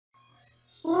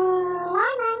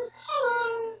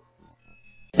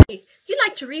You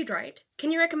like to read, right?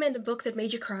 Can you recommend a book that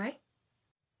made you cry?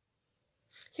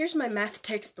 Here's my math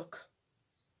textbook.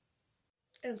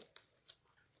 Oh.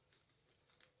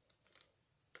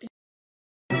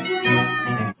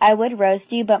 I would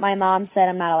roast you, but my mom said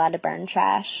I'm not allowed to burn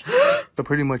trash. But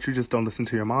pretty much you just don't listen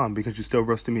to your mom because you still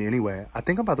roasted me anyway. I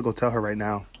think I'm about to go tell her right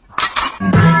now.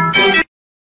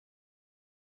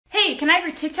 Hey, can I have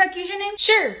your TikTok username?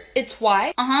 Sure, it's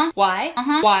Y. Y.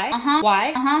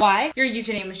 Y. Your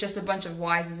username is just a bunch of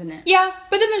Y's, isn't it? Yeah,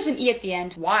 but then there's an E at the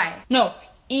end. Y. No.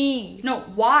 E. No,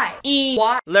 Y. E.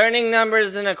 Y. Learning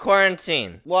numbers in a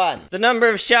quarantine. 1. The number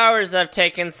of showers I've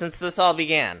taken since this all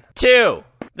began. 2.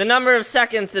 The number of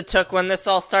seconds it took when this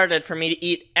all started for me to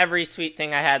eat every sweet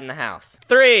thing I had in the house.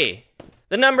 3.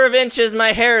 The number of inches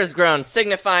my hair has grown,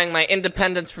 signifying my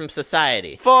independence from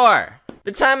society. 4.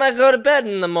 The time I go to bed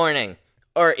in the morning.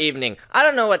 Or evening. I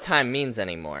don't know what time means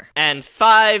anymore. And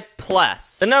 5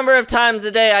 plus. The number of times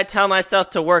a day I tell myself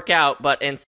to work out, but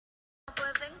in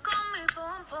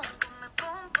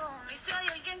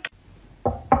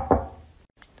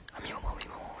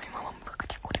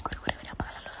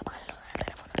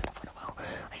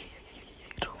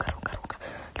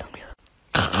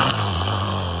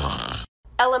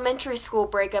Elementary school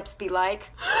breakups be like,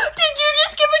 did you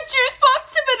just give a juice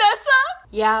box to Vanessa?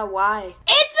 Yeah, why?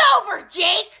 It's over,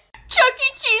 Jake! Chuck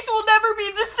E. Cheese will never be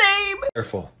the same!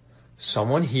 Careful.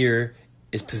 Someone here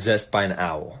is possessed by an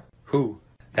owl. Who?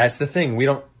 That's the thing, we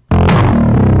don't...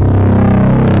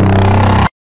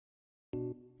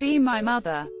 Be my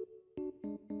mother.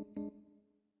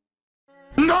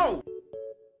 No!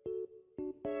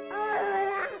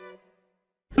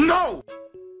 No!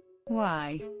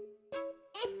 Why?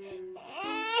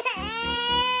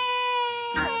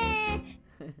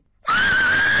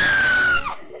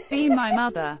 Be my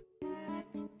mother.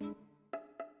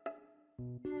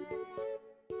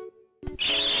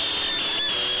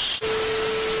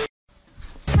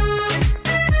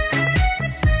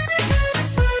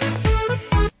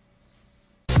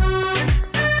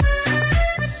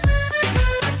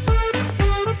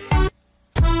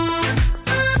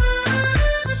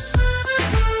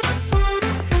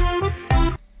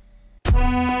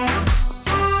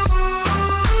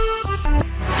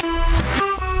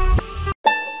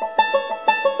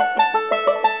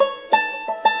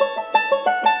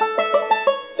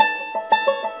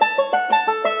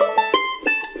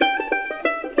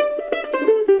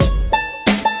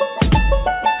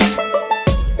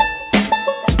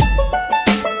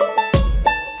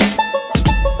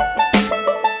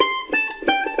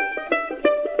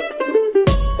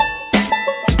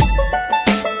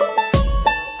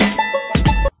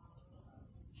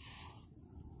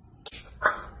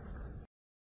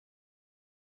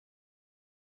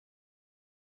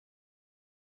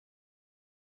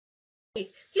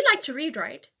 You like to read,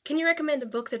 right? Can you recommend a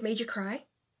book that made you cry?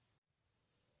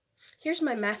 Here's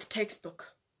my math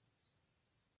textbook.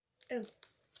 Oh.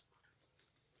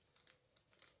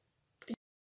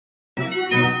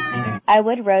 I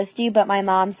would roast you, but my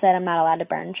mom said I'm not allowed to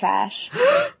burn trash.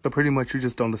 But pretty much you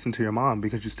just don't listen to your mom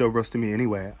because you still roasted me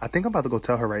anyway. I think I'm about to go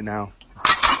tell her right now.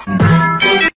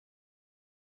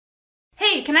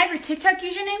 Hey, can I have your TikTok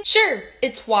username? Sure,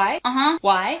 it's Y.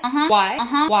 Y.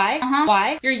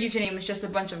 Y. Your username is just a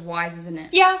bunch of Y's, isn't it?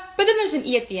 Yeah, but then there's an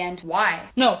E at the end. Y.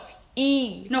 No.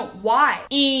 E. No, Y.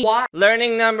 E. Y.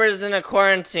 Learning numbers in a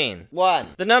quarantine.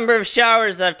 1. The number of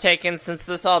showers I've taken since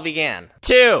this all began.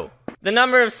 2. The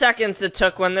number of seconds it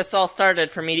took when this all started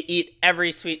for me to eat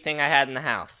every sweet thing I had in the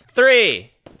house.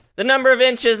 3. The number of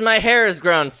inches my hair has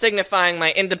grown, signifying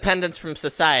my independence from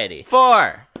society.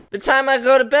 4. The time I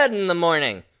go to bed in the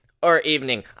morning. Or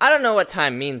evening. I don't know what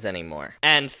time means anymore.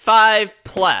 And 5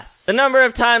 plus. The number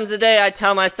of times a day I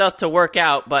tell myself to work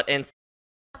out, but in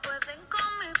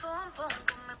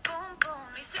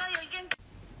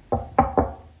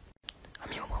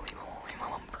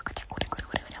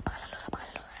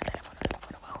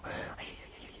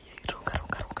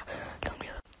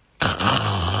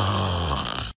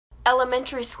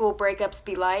Elementary school breakups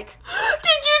be like,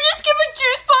 did you just give a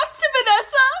juice box to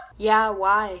Vanessa? Yeah,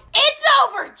 why? It's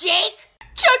over, Jake!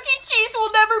 Chuck E. Cheese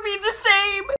will never be the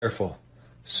same! Careful.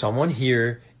 Someone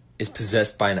here is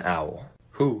possessed by an owl.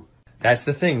 Who? That's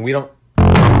the thing, we don't...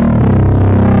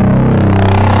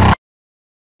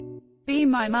 Be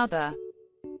my mother.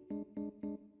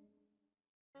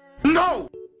 No!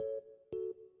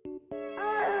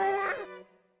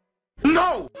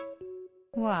 No!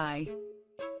 Why?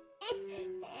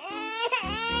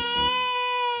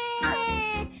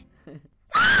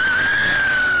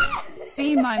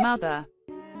 Be my mother.